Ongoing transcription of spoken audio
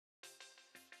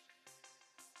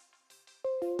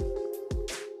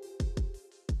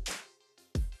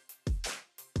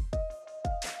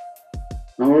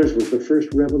Ours was the first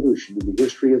revolution in the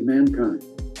history of mankind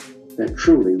that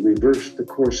truly reversed the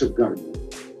course of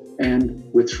government, and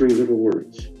with three little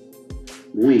words: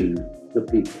 we the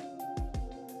people.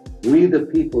 We the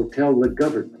people tell the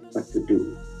government what to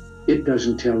do. It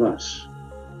doesn't tell us.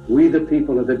 We the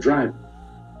people are the driver.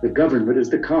 The government is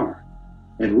the car,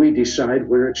 and we decide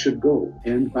where it should go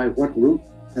and by what route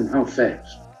and how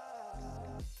fast.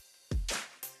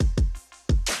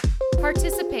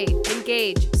 Participate,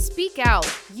 engage, speak out,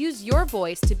 use your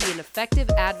voice to be an effective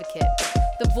advocate.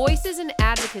 The Voices in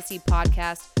Advocacy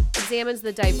podcast examines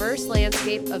the diverse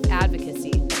landscape of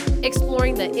advocacy,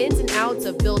 exploring the ins and outs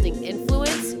of building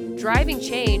influence, driving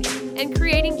change, and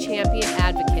creating champion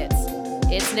advocates.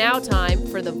 It's now time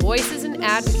for the Voices in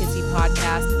Advocacy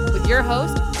podcast with your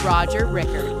host, Roger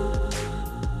Rickard.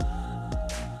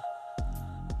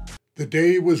 The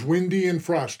day was windy and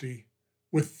frosty,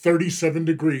 with 37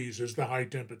 degrees as the high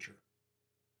temperature.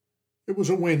 It was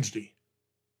a Wednesday,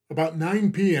 about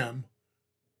 9 p.m.,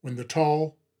 when the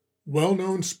tall,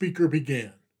 well-known speaker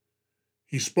began.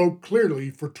 He spoke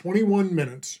clearly for 21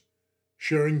 minutes,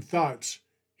 sharing thoughts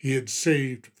he had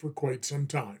saved for quite some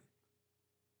time.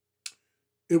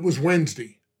 It was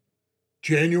Wednesday,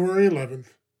 January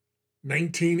 11th,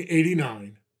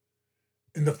 1989,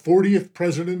 and the 40th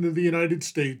President of the United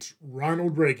States,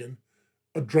 Ronald Reagan,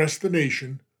 addressed the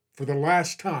nation for the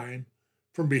last time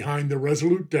from behind the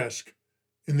resolute desk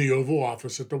in the Oval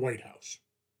Office at the White House.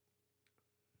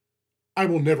 I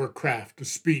will never craft a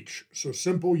speech so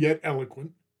simple yet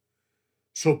eloquent,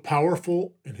 so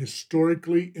powerful and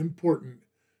historically important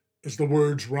as the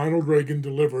words Ronald Reagan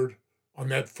delivered on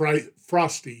that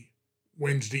frosty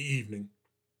Wednesday evening.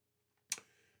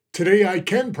 Today I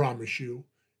can promise you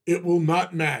it will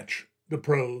not match the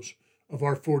prose of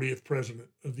our 40th President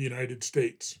of the United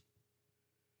States.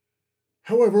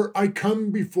 However, I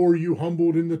come before you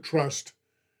humbled in the trust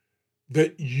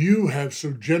that you have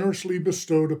so generously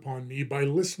bestowed upon me by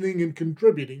listening and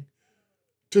contributing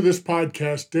to this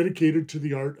podcast dedicated to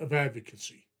the art of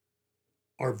advocacy,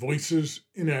 our Voices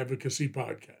in Advocacy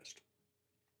podcast.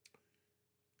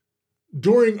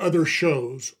 During other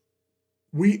shows,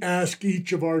 we ask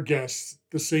each of our guests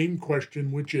the same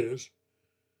question, which is,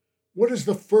 what is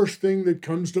the first thing that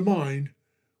comes to mind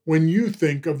when you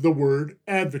think of the word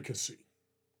advocacy?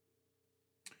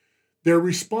 Their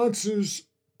responses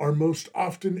are most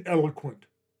often eloquent,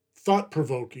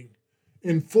 thought-provoking,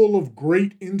 and full of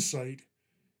great insight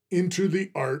into the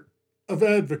art of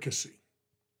advocacy.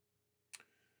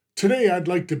 Today, I'd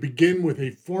like to begin with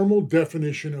a formal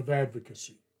definition of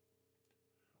advocacy.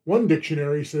 One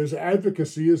dictionary says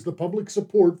advocacy is the public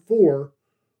support for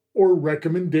or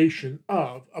recommendation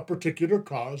of a particular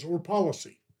cause or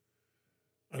policy.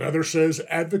 Another says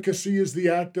advocacy is the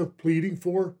act of pleading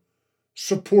for,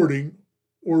 supporting,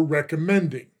 or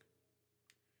recommending.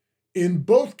 In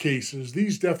both cases,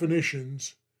 these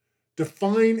definitions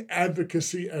define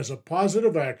advocacy as a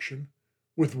positive action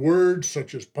with words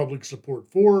such as public support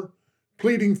for,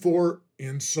 pleading for,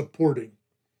 and supporting.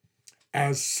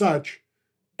 As such,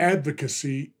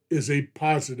 advocacy is a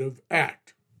positive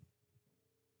act.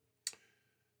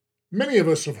 Many of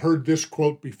us have heard this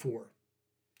quote before.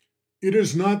 It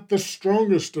is not the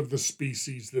strongest of the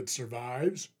species that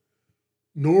survives,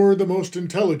 nor the most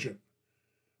intelligent,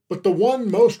 but the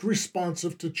one most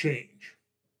responsive to change.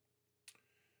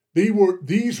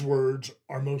 These words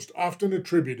are most often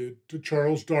attributed to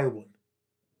Charles Darwin.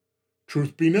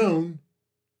 Truth be known,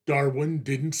 Darwin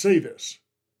didn't say this.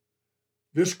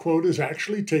 This quote is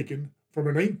actually taken from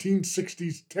a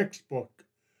 1960s textbook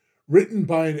written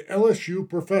by an LSU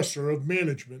professor of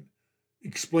management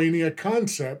explaining a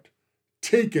concept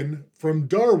taken from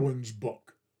Darwin's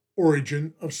book,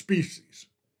 Origin of Species.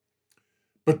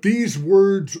 But these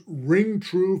words ring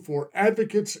true for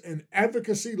advocates and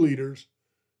advocacy leaders,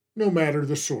 no matter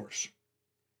the source.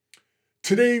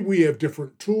 Today, we have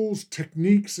different tools,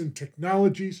 techniques, and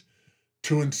technologies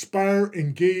to inspire,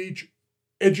 engage,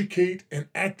 educate, and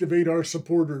activate our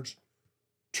supporters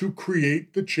to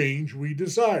create the change we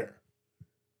desire.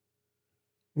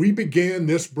 We began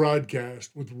this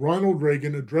broadcast with Ronald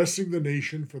Reagan addressing the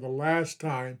nation for the last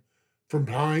time from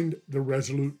behind the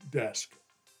resolute desk.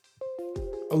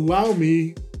 Allow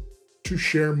me to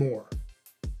share more.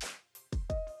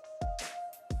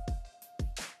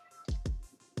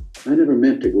 I never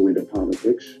meant to go into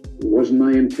politics. It wasn't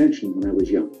my intention when I was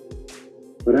young.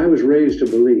 But I was raised to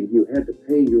believe you had to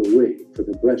pay your way for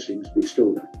the blessings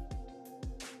bestowed on you.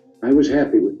 I was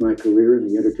happy with my career in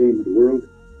the entertainment world,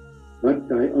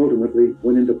 but I ultimately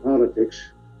went into politics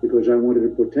because I wanted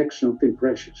to protect something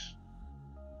precious.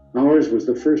 Ours was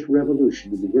the first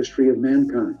revolution in the history of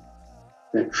mankind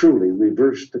that truly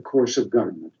reversed the course of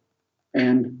government,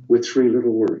 and with three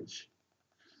little words: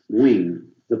 we,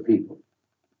 the people.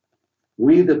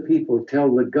 We, the people,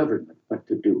 tell the government what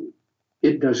to do.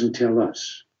 It doesn't tell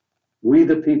us. We,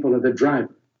 the people, are the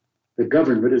driver. The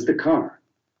government is the car,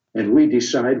 and we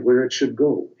decide where it should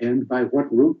go and by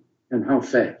what route and how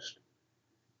fast.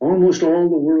 Almost all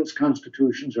the world's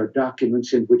constitutions are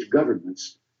documents in which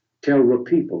governments tell the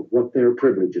people what their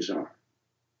privileges are.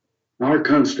 Our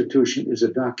Constitution is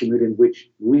a document in which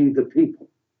we, the people,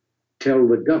 tell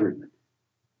the government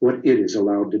what it is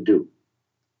allowed to do.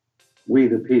 We,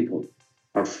 the people,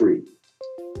 are free.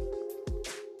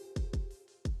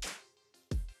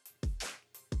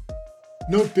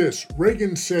 Note this,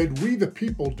 Reagan said we the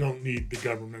people don't need the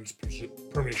government's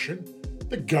permission.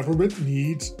 The government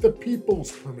needs the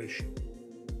people's permission.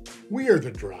 We are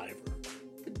the driver.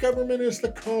 The government is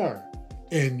the car.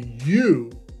 And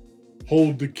you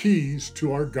hold the keys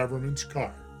to our government's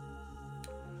car.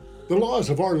 The laws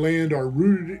of our land are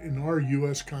rooted in our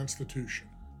U.S. Constitution,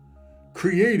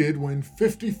 created when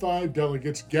 55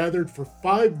 delegates gathered for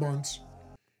 5 months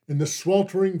in the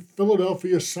sweltering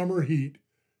Philadelphia summer heat,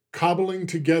 cobbling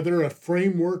together a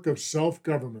framework of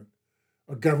self-government,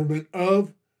 a government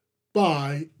of,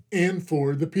 by, and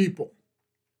for the people.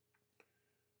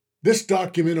 This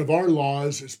document of our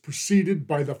laws is preceded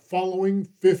by the following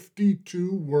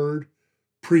 52-word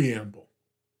preamble.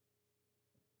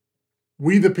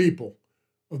 We, the people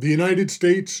of the United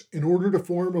States, in order to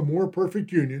form a more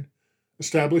perfect union,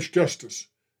 establish justice,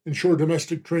 ensure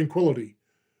domestic tranquility,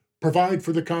 provide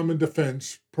for the common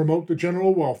defense, promote the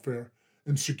general welfare,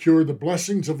 and secure the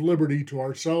blessings of liberty to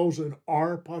ourselves and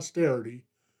our posterity,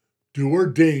 do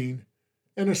ordain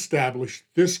and establish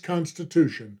this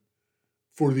Constitution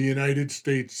for the United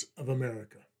States of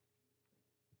America.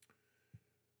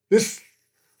 This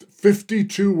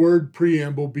 52-word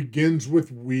preamble begins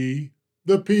with we,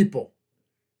 the people.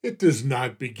 It does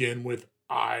not begin with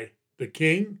I, the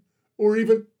king, or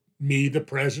even me, the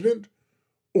president,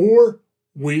 or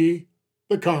we,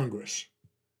 the Congress.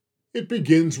 It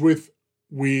begins with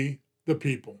we, the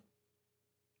people.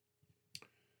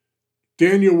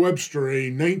 Daniel Webster,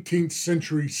 a 19th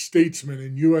century statesman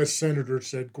and U.S. senator,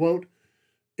 said, quote,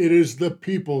 "It is the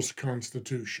people's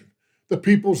Constitution, the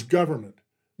people's government,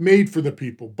 made for the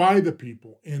people, by the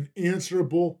people, and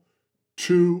answerable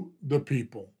to the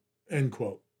people," end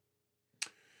quote.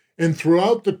 And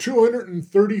throughout the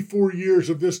 234 years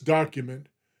of this document,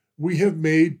 we have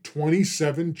made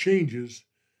 27 changes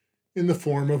in the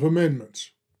form of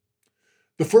amendments.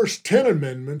 The first 10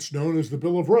 amendments, known as the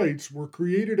Bill of Rights, were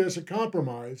created as a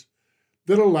compromise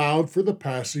that allowed for the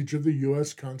passage of the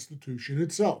U.S. Constitution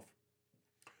itself.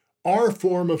 Our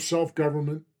form of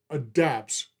self-government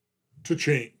adapts to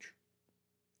change.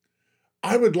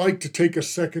 I would like to take a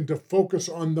second to focus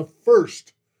on the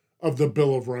first of the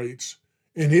Bill of Rights,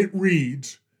 and it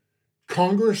reads,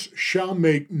 "Congress shall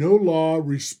make no law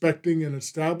respecting an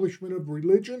establishment of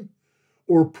religion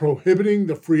or prohibiting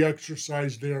the free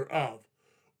exercise thereof,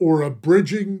 or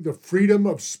abridging the freedom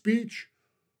of speech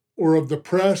or of the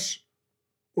press,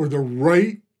 or the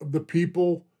right of the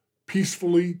people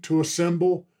peacefully to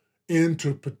assemble and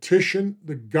to petition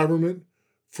the government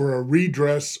for a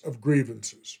redress of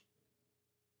grievances."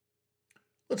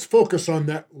 Let's focus on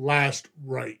that last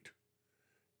right.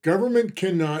 Government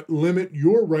cannot limit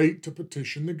your right to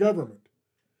petition the government.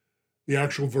 The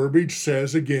actual verbiage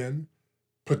says, again,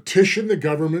 petition the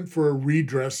government for a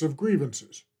redress of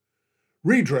grievances.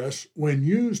 Redress, when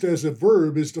used as a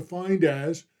verb, is defined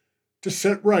as to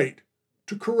set right,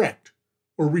 to correct,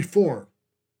 or reform,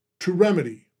 to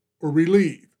remedy, or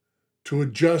relieve, to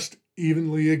adjust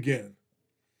evenly again.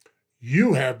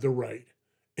 You have the right,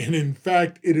 and in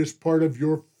fact, it is part of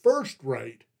your first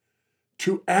right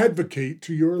to advocate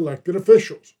to your elected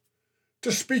officials,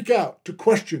 to speak out, to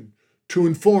question, to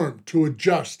inform, to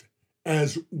adjust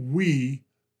as we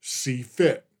see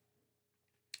fit.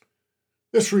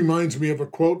 This reminds me of a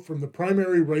quote from the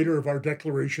primary writer of our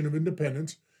Declaration of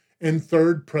Independence and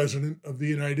third President of the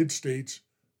United States,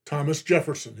 Thomas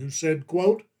Jefferson, who said,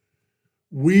 quote,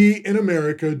 "We in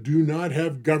America do not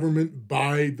have government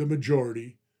by the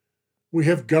majority. We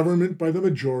have government by the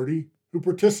majority who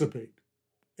participate,"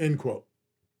 end quote.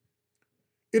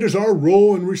 It is our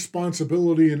role and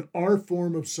responsibility in our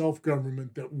form of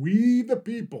self-government that we, the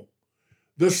people,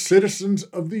 the citizens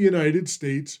of the United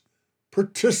States,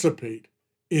 participate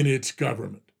in its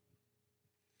government.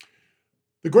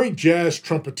 The great jazz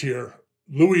trumpeter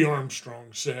Louis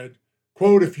Armstrong said,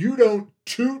 quote, "If you don't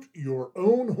toot your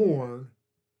own horn,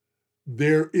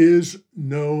 there is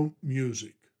no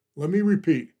music." Let me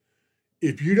repeat.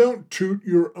 If you don't toot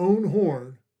your own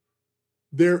horn,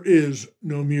 there is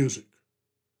no music.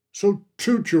 So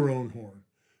toot your own horn.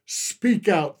 Speak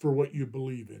out for what you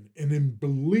believe in, and then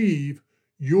believe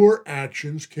your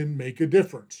actions can make a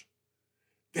difference.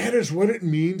 That is what it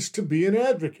means to be an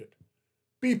advocate.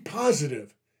 Be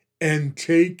positive and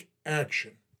take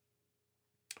action.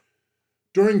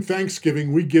 During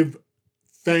Thanksgiving, we give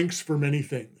thanks for many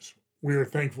things. We are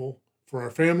thankful for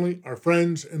our family, our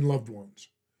friends, and loved ones.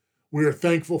 We are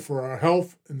thankful for our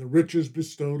health and the riches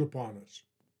bestowed upon us.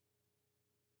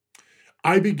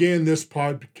 I began this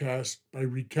podcast by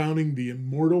recounting the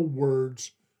immortal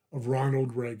words of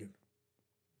Ronald Reagan.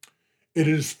 It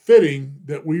is fitting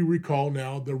that we recall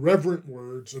now the reverent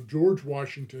words of George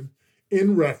Washington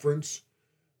in reference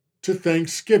to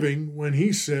Thanksgiving when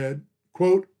he said,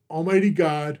 quote, "Almighty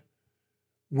God,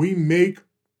 we make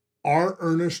our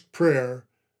earnest prayer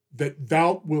that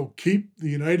thou wilt keep the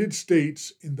United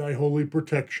States in thy holy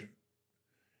protection,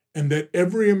 and that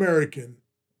every American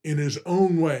in his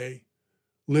own way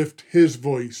lift his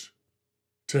voice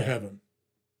to heaven."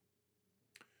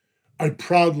 I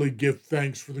proudly give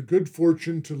thanks for the good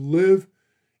fortune to live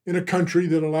in a country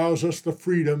that allows us the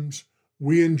freedoms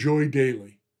we enjoy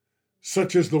daily,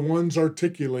 such as the ones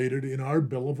articulated in our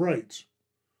Bill of Rights.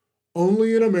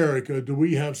 Only in America do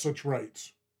we have such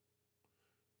rights.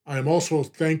 I am also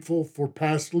thankful for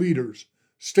past leaders,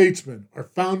 statesmen, our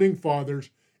founding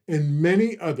fathers, and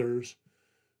many others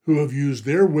who have used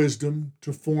their wisdom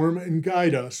to form and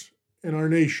guide us and our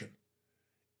nation,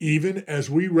 even as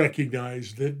we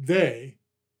recognize that they,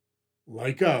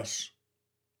 like us,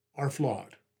 are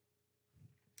flawed.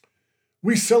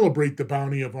 We celebrate the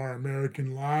bounty of our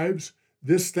American lives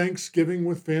this Thanksgiving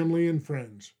with family and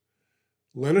friends.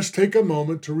 Let us take a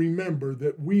moment to remember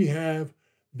that we have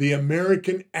the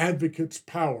American advocate's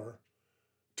power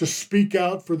to speak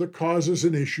out for the causes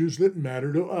and issues that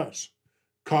matter to us,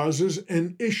 causes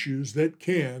and issues that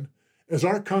can, as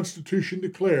our Constitution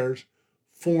declares,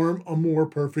 form a more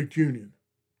perfect union.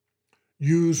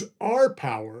 Use our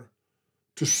power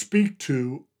to speak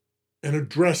to and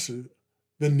address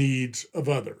the needs of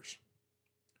others.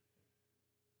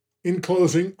 In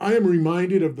closing, I am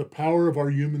reminded of the power of our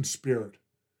human spirit.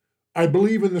 I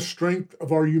believe in the strength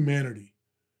of our humanity.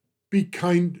 Be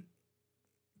kind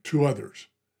to others.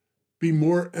 Be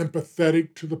more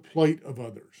empathetic to the plight of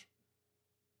others.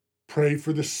 Pray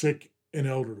for the sick and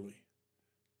elderly.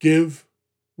 Give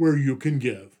where you can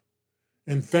give.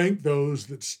 And thank those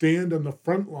that stand on the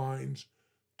front lines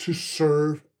to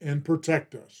serve and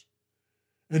protect us.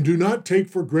 And do not take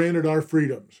for granted our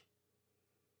freedoms,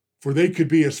 for they could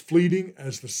be as fleeting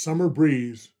as the summer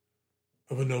breeze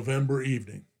of a November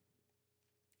evening.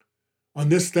 On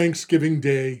this Thanksgiving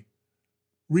Day,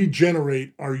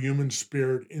 regenerate our human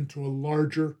spirit into a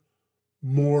larger,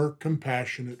 more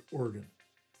compassionate organ.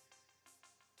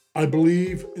 I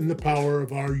believe in the power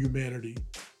of our humanity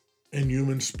and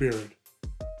human spirit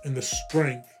and the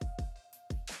strength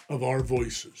of our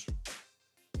voices.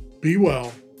 Be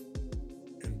well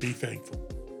and be thankful.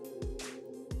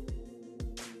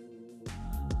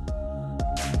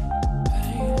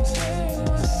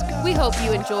 We hope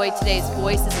you enjoyed today's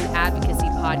Voices in Advocacy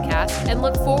podcast and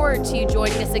look forward to you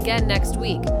joining us again next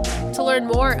week. To learn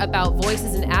more about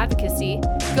Voices in Advocacy,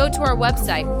 go to our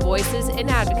website,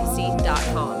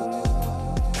 voicesinadvocacy.com.